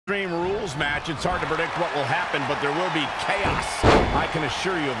singles match, it's hard to predict what will happen, but there will be chaos. I can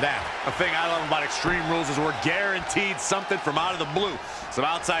assure you of that. The thing I love about Extreme Rules is we're guaranteed something from out of the blue. Some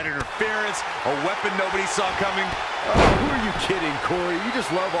outside interference, a weapon nobody saw coming. Who are you kidding, Corey? You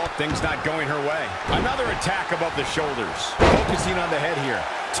just love all things not going her way. Another attack above the shoulders. Focusing on the head here.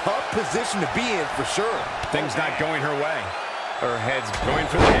 Tough position to be in for sure. Things not going her way. Her head's going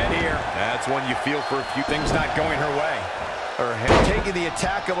for the head here. That's one you feel for a few. Things not going her way. Her head taking the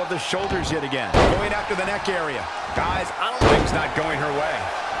attack above the shoulders yet again. Going after the neck area. Guys, I don't think things not going her way.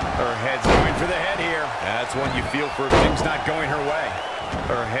 Her head's going for the head here. That's one you feel for. Things not going her way.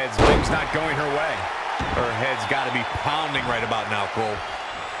 Her head's things not going her way. Her head's got to be pounding right about now, Cole.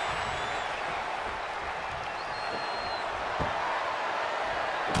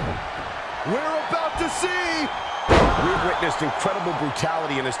 We're about to see. We've witnessed incredible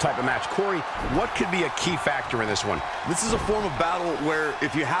brutality in this type of match. Corey, what could be a key factor in this one? This is a form of battle where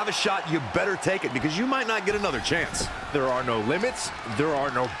if you have a shot, you better take it because you might not get another chance. There are no limits. There are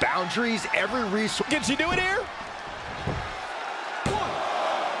no boundaries. Every resource. Can she do it here? 1,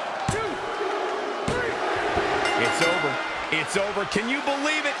 2, 3. It's over. It's over. Can you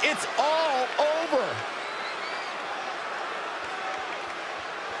believe it? It's all over.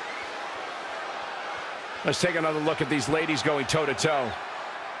 Let's take another look at these ladies going toe-to-toe.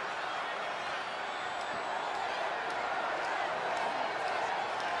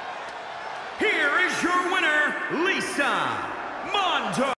 Here is your winner, Lissa.